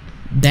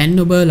 දැන්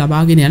ඔබ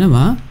ලබාගෙන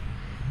යනවා.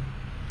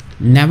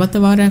 නැවත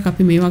වාරයක්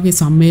අපි මේ වගේ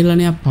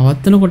සම්මේලනයක්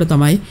පවත්වනකොට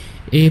තමයි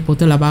ඒ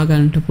පොත ලබා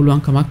ගන්නට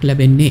පුළුවන් කමක්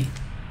ලැබෙන්නේ.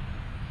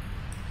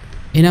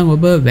 එහෙනම්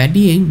ඔබ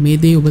වැඩියෙන් මේ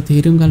දේ ඔබ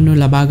තේරුම් ගන්නව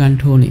ලබා ගන්න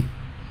ඕනේ.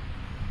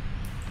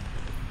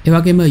 ඒ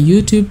වගේම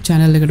YouTube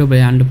channel එකට ඔබ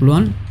යන්න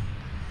පුළුවන්.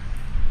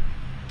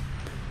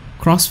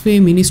 Crossway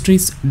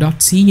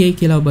Ministries.ca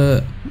කියලා ඔබ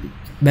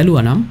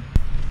බැලුවා නම්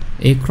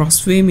ඒ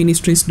Crossway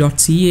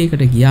Ministries.ca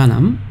එකට ගියා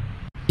නම්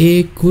ඒ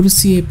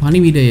කුර්සියේ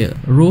පණිවිඩය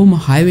රෝම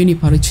 6 වෙනි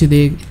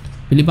පරිච්ඡේදයේ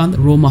පිළිබඳ,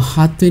 රෝම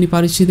 7 වෙනි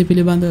පරිච්ඡේදය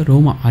පිළිබඳ,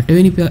 රෝම 8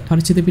 වෙනි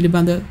පරිච්ඡේදය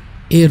පිළිබඳ,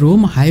 ඒ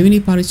රෝම 6 වෙනි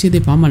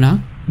පරිච්ඡේදයේ පමණ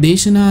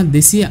දේශනා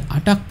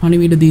 208ක්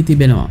පණිවිඩ දී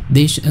තිබෙනවා.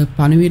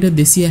 පණිවිඩ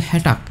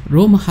 260ක්.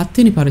 රෝම 7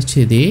 වෙනි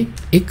පරිච්ඡේදයේ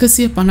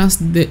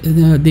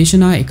 150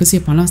 දේශනා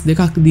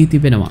 152ක් දී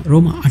තිබෙනවා.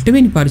 රෝම 8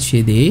 වෙනි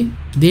පරිච්ඡේදයේ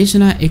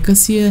දේශනා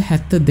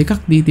 172ක්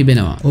දී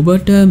තිබෙනවා.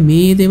 ඔබට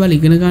මේ දේවල්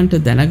ඉගෙන ගන්නට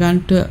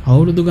දැනගන්නට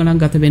අවුරුදු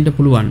ගණන් ගත වෙන්න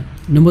පුළුවන්.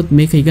 නමුත්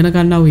මේක ඉගෙන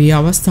ගන්නව මේ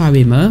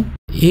අවස්ථාවේම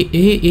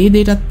ඒ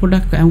දේටත්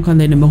පොඩක් අහුම්කම්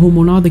දෙන්න. මොහු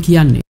මොනවද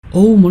කියන්නේ?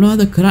 ඔව්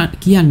මොනවද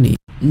කියන්නේ?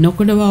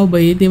 නොකඩවා ඔබ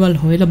මේ දේවල්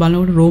හොයලා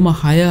බලනකොට රෝම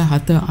 6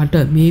 7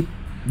 8 මේ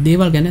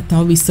දේවල් ගැන තව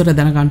විස්තර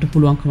දැනගන්න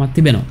පුළුවන්කමක්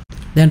තිබෙනවා.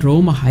 දැන්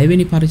රෝම 6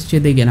 වෙනි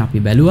පරිච්ඡේදය ගැන අපි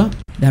බැලුවා.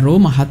 දැන්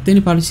රෝම 7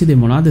 වෙනි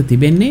පරිච්ඡේදයේ මොනවද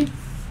තිබෙන්නේ?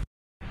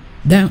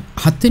 දැන්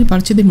 7 වෙනි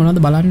පරිච්ඡේදයේ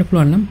මොනවද බලන්න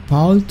පුළුවන් නම්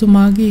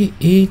පෞල්තුමාගේ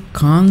ඒ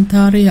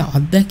කාන්තාරයේ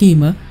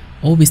අත්දැකීම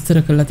ඔව්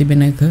විස්තර කරලා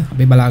තිබෙන එක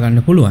අපි බලා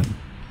ගන්න පුළුවන්.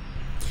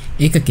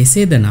 ඒක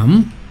කෙසේද නම්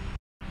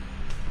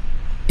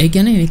ඒ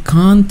කියන්නේ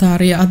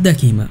කාන්තාරයේ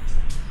අත්දැකීම.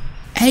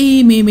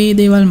 ඇයි මේ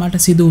දේවල් මට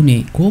සිදු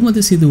වුනේ? කොහොමද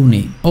සිදු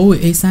වුනේ? ඔව්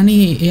ඒ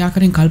සනේ ඒ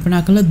ආකාරයෙන්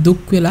කල්පනා කරලා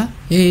දුක් වෙලා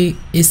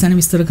ඒ සනේ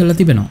විස්තර කරලා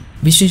තිබෙනවා.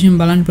 විශේෂයෙන්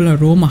බලන්න පුළුවන්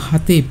රෝම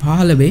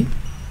 7:15,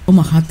 රෝම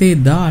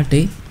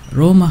 7:18,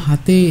 රෝම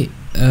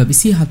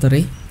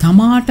 7:24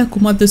 තමාට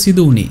කුමක්ද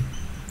සිදු වුනේ?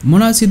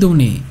 මොනවද සිදු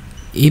වුනේ?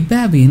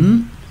 එබැවින්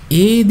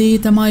ඒ දේ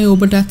තමයි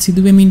ඔබටත්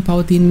සිදු වෙමින්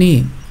පවතින්නේ.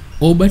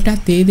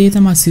 ඔබටත් ඒ දේ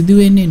තමයි සිදු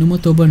වෙන්නේ.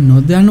 නමුත් ඔබ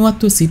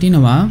නොදැනුවත්ව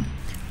සිටිනවා.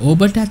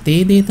 ඔබටත්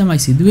ඒ දේ තමයි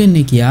සිදු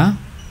වෙන්නේ කියා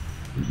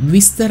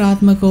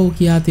විස්තරාත්මකව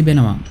කියා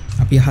තිබෙනවා.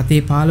 අපි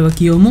 7:15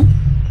 කියවමු.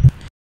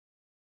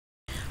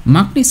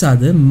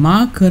 මක්නිසාද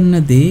මා කරන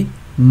දේ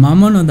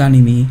මම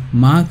නොදනිමි.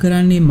 මා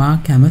කරන්නේ මා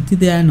කැමති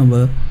දේ නොව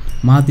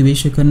මා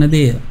ද්වේෂ කරන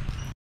දේ.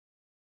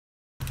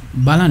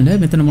 බලන්න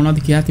මෙතන මොනවද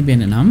කියා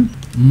තිබෙන්නේ නම්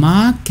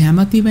මා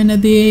කැමති වෙන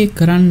දේ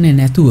කරන්නේ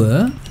නැතුව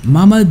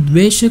මම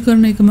ද්වේෂ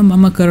කරන එකම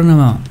මම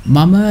කරනවා.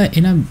 මම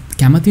එන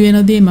කැමති වෙන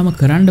දේ මම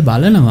කරන්න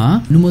බලනවා.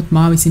 නමුත්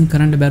මා විසින්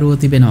කරන්න බැරුව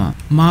තිබෙනවා.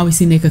 මා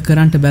විසින් ඒක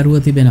කරන්න බැරුව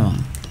තිබෙනවා.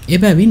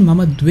 එබැවින්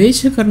මම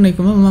ද්වේෂ කරන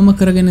එකම මම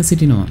කරගෙන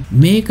සිටිනවා.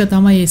 මේක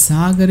තමයි ඒ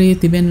සාගරයේ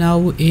තිබෙනා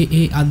වූ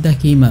ඒ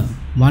අත්දැකීම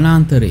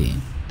වනාන්තරයේ.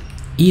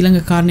 ඊළඟ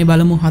කාරණේ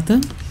බලමු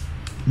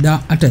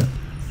 7:18.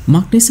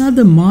 මක්නිසාද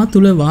මා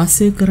තුල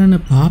වාසය කරන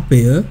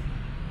පාපය,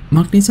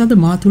 මක්නිසාද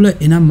මා තුල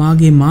එනම්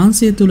මාගේ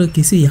මාංශය තුල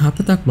කිසි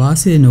යහපතක්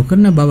වාසය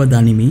නොකරන බව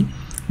දනිමි.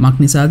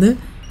 මක්නිසාද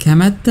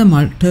කැමැත්ත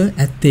මට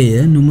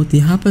ඇත්තේය, නමුත්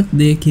යහපත්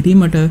දේ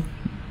කිරීමට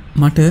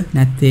මට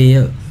නැත්තේය.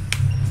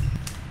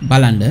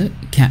 බලන්න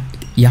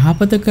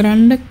යහපත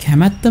කරන්න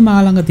කැමැත්ත මා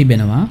ළඟ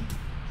තිබෙනවා.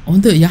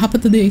 හොඳ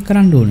යහපත දේ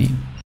කරන්න ඕනේ.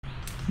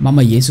 මම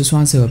යේසුස්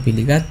වහන්සේව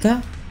පිළිගත්තා.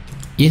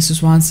 යේසුස්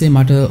වහන්සේ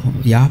මට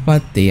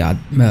යහපත් දේ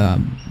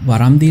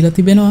වරම් දීලා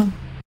තිබෙනවා.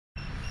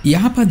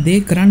 යහපත් දේ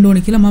කරන්න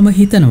ඕනේ කියලා මම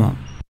හිතනවා.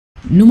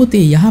 නමුත්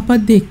ඒ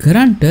යහපත් දේ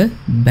කරන්නට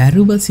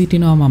බැරුව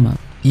සිටිනවා මම.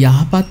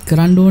 යහපත්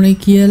කරන්න ඕනේ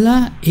කියලා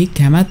ඒ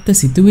කැමැත්ත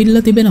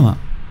සිතුවිල්ල තිබෙනවා.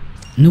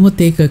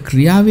 නමුත් ඒක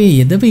ක්‍රියාවේ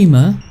යෙදවීම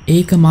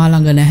ඒක මා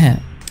ළඟ නැහැ.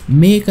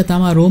 මේක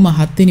තමයි රෝම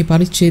 7 වෙනි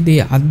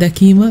පරිච්ඡේදයේ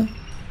අත්දැකීම.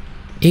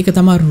 ඒක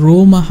තමයි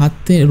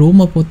රෝම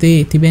පොතේ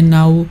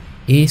තිබෙනා වූ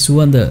ඒ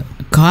සුවඳ.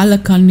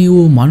 කාලකන්ණි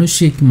වූ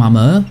මිනිසෙක් මම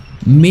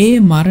මේ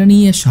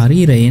මරණීය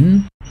ශරීරයෙන්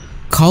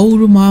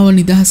කවුරු මාව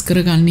නිදහස්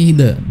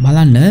කරගන්නේද?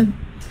 බලන්න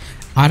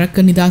අරක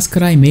නිදහස්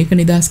කරයි මේක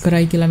නිදහස්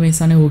කරයි කියලා මේ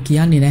සනේ ඕ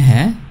කියන්නේ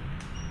නැහැ.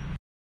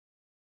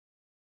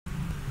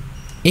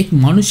 එක්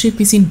මිනිසෙක්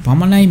විසින්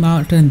පමණයි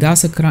මාට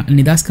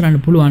නිදහස් කරන්න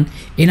පුළුවන්.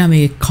 එනනම්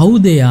මේ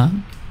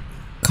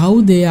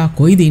කවුදයා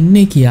කොයිද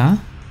ඉන්නේ කියා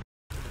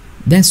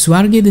දැන්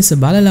ස්වර්ගයේ දෙස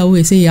බලලා ඌ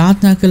එසේ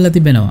යාත්නා කරලා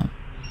තිබෙනවා.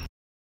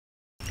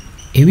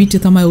 එවිට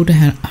තමයි ඌට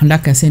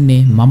හඬක්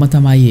ඇසෙන්නේ මම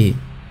තමයි ඒ.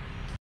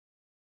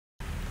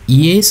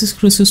 යේසුස්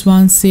ක්‍රිස්තුස්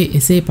වහන්සේ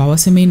එසේ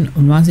පවසමින්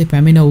උන්වහන්සේ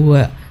පැමිණ ඌව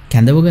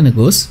කැඳවගෙන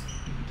ගොස්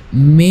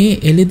මේ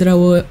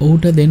එළිදරව්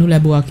ඌට දෙනු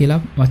ලැබුවා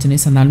කියලා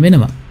වචනේ සඳහන්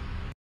වෙනවා.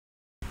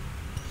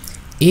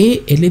 ඒ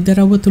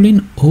එළිදරව් තුලින්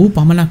ඔහු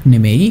පමණක්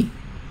නෙමෙයි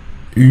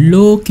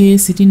ලෝකයේ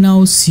සිටිනා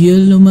වූ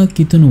සියලුම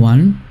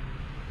කිතුණුවන්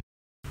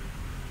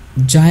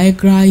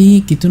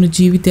ජයග්‍රාහී කිතුණු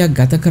ජීවිතයක්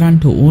ගත කරන්න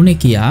ඕනේ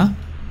කියා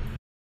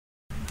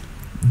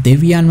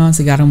දෙවියන්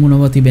වහන්සේගේ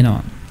අරමුණව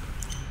තිබෙනවා.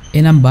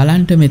 එහෙනම්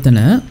බලන්න මෙතන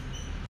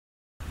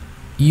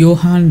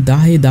යෝහාන්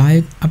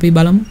 10:10 අපි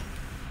බලමු.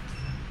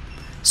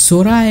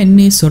 සොරා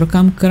එන්නේ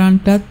සොරකම්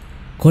කරන්නටත්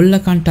කොල්ල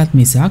කන්ටත්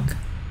මිසක්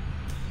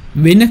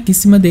වෙන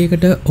කිසිම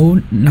දෙයකට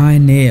ඔවුන්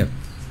නායන්නේය.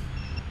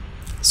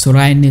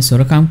 සොරා එන්නේ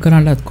සොරකම්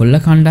කරන්නටත් කොල්ල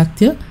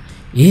කණ්ඩත්ය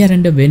ඒ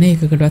අරෙන්ඩ වෙන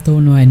එකකටත්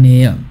ඔවුන්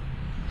නොයන්නේය.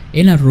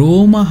 එන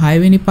රෝම 6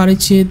 වෙනි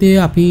පරිච්ඡේදය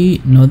අපි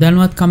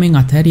නොදැනුවත් කමෙන්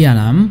අතහැරියා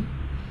නම්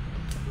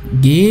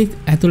ගේ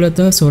ඇතුළත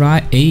සොරා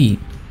එයි.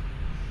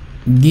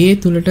 ගේ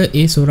තුලට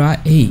ඒ සොරා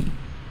එයි.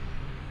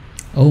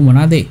 ඔව්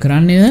මොනවාද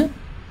කරන්නේ?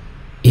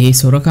 ඒ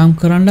සොරකම්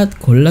කරන්නත්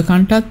කොල්ල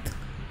කන්ටත්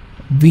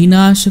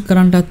විනාශ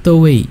කරන්නත්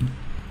ඔව් වෙයි.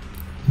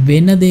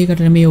 වෙන දෙයකට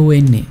නෙමෙයි ඔව්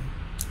වෙන්නේ.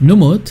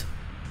 නමුත්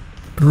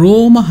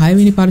රෝම 6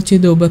 වෙනි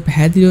පරිච්ඡේදය ඔබ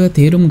පැහැදිලිව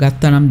තේරුම්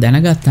ගත්තා නම්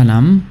දැනගත්තා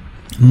නම්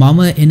මම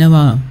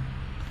එනවා.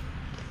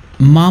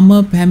 මම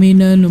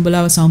පැමිණ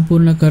නුඹලව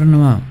සම්පූර්ණ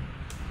කරනවා.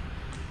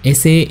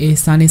 එසේ ඒ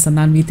ස්ථානයේ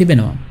සඳහන් වී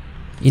තිබෙනවා.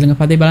 ඊළඟ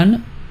පදේ බලන්න.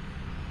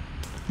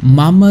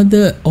 මමද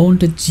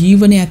ඔවුන්ට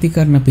ජීවනය ඇති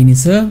කරන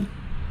පිණිස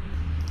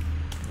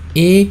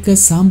ඒක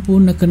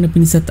සම්පූර්ණ කරන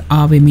පිණිසත්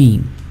ආවෙමි.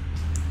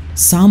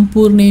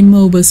 සම්පූර්ණයෙන්ම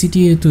ඔබ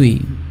සිටිය යුතුයි.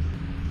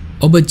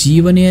 ඔබ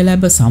ජීවනය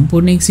ලැබ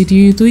සම්පූර්ණයෙන්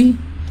සිටිය යුතුයි.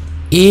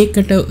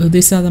 ඒකට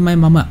උදෙසා තමයි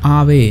මම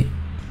ආවේ.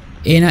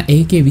 එන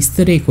ඒකේ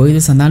විස්තරේ කොයිද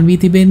සඳහන් වී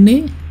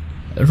තිබෙන්නේ?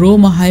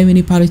 රෝම 6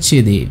 වෙනි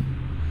පරිච්ඡේදයේ.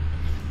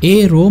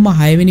 ඒ රෝම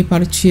 6 වෙනි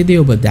පරිච්ඡේදය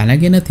ඔබ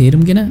දැනගෙන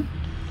තේරුම්ගෙන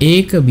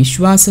ඒක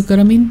විශ්වාස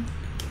කරමින්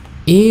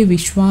ඒ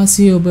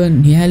විශ්වාසය ඔබ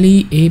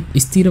නිහලී ඒ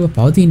ස්ථිරව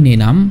පවතින්නේ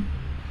නම්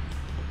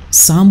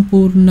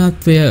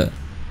සම්පූර්ණත්වය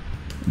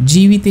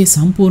ජීවිතේ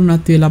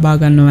සම්පූර්ණත්වය ලබා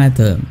ගන්නවා ඇත.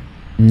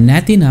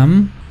 නැතිනම්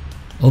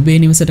ඔබේ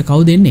නිවසට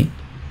කවුද එන්නේ?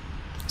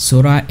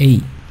 සොරා එයි.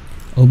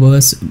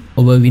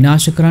 ඔබ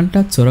විනාශ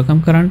කරන්නටත් සොරකම්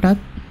කරන්නටත්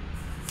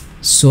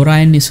සොරා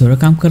එන්නේ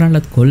සොරකම්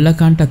කරන්නටත් කොල්ල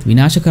කන්ටත්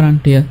විනාශ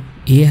කරන්නටය.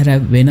 ඒ හැර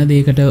වෙන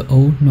දෙයකට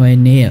ඔව්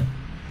නොයන්නේය.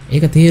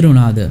 ඒක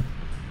තේරුණාද?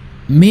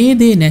 මේ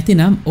දේ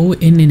නැතිනම් ඔව්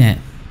එන්නේ නැහැ.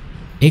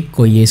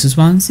 එක්කෝ යේසුස්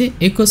වහන්සේ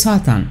එක්කෝ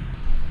සාතන්.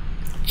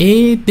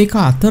 ඒ දෙක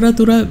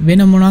අතරතුර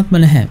වෙන මොනවත්ම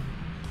නැහැ.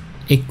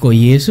 එක්කෝ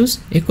යේසුස්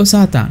එක්කෝ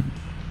සාතන්.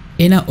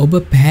 එන ඔබ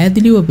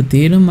පැහැදිලිව ඔබ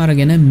තේරුම්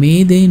අරගෙන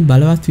මේ දෙයින්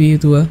බලවත් විය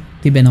යුතුව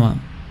තිබෙනවා.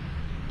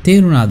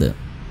 තේරුණාද?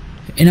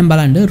 එහෙනම්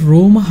බලන්න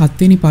රෝම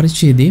 7 වෙනි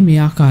පරිච්ඡේදයේ මේ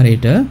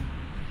ආකාරයට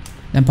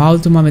දැන්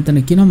පාවුල්තුමා මෙතන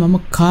කියනවා මම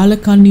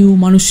කාලකන්ණි වූ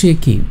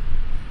මිනිසෙකි.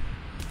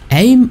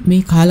 ඇයි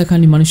මේ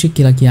කාලකන්ණි මිනිසෙක්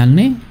කියලා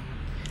කියන්නේ?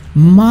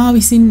 මා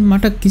විසින්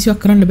මට කිසිවක්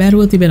කරන්න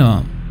බැරුව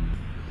තිබෙනවා.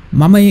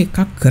 මම එකක්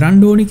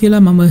කරන්න ඕනි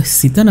කියලා මම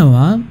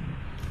සිතනවා.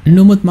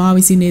 නමුත් මා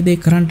විසින් ඒ දේ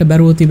කරන්න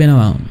බැරුව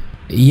තිබෙනවා.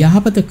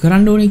 යහපත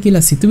කරන්න ඕනි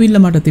කියලා සිතුවිල්ල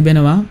මට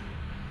තිබෙනවා.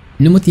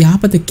 නමුත්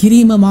යහපත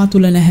කිරීම මා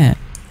තුල නැහැ.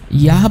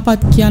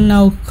 යහපත්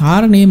කියනා වූ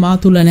කාරණේ මා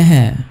තුල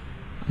නැහැ.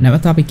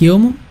 නැවත අපි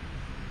කියමු.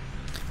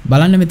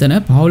 බලන්න මෙතන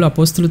පවුල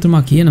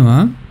අපොස්තලතුමා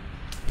කියනවා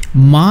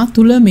මා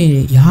තුල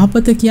මේ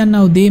යහපත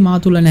කියනා වූ දේ මා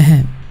තුල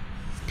නැහැ.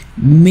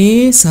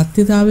 මේ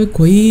සත්‍යතාවය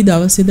කොයි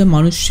දවසේද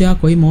මිනිසයා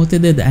කොයි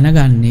මොහොතේද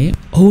දැනගන්නේ?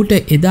 ඔහුට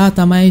එදා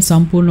තමයි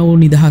සම්පූර්ණ වූ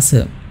නිදහස.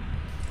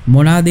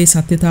 මොනවාද ඒ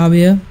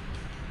සත්‍යතාවය?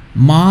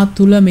 මා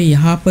තුල මේ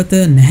යහපත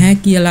නැහැ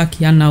කියලා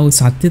කියනා වූ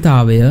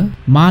සත්‍යතාවය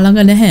මා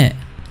ළඟ නැහැ.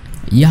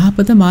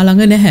 යහපත මා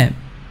ළඟ නැහැ.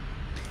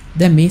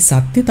 දැන් මේ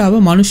සත්‍යතාව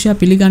මිනිසයා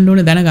පිළිගන්න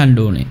ඕනේ දැනගන්න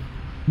ඕනේ.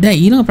 දැන්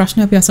ඊළඟ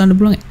ප්‍රශ්නේ අපි අසන්න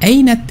පුළුවන්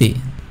ඇයි නැත්තේ?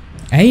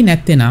 ඇයි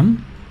නැත්තේ නම්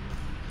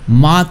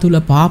මා තුල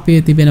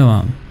පාපය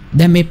තිබෙනවා.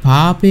 දැන් මේ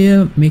පාපය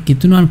මේ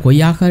කිතුණුවන්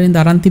කොයි ආකාරයෙන්ද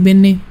අරන්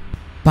තිබෙන්නේ?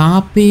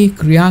 පාපේ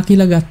ක්‍රියා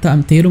කියලා ගත්තා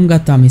තේරුම්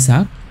ගත්තා මිසක්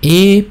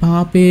ඒ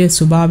පාපයේ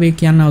ස්වභාවය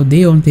කියනවා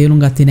දේ ඔවුන් තේරුම්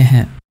ගත්තේ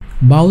නැහැ.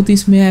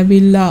 බෞතිස්මය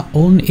ඇවිල්ලා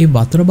ඔවුන් ඒ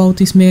වතුර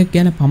බෞතිස්මය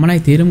ගැන පමණයි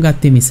තේරුම්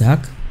ගත්තේ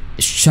මිසක්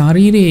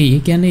ශරීරයේ ඒ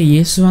කියන්නේ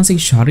යේසුස්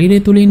වහන්සේගේ ශරීරය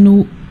තුලින්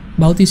වූ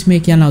බෞතිස්මය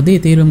කියනවා දේ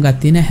තේරුම්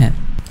ගත්තේ නැහැ.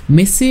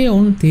 මෙසේ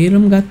ඔවුන්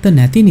තේරුම් ගත්ත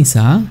නැති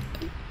නිසා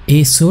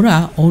ඒ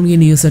සොරා ඔවුන්ගේ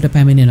නිවසට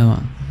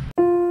පැමිණෙනවා.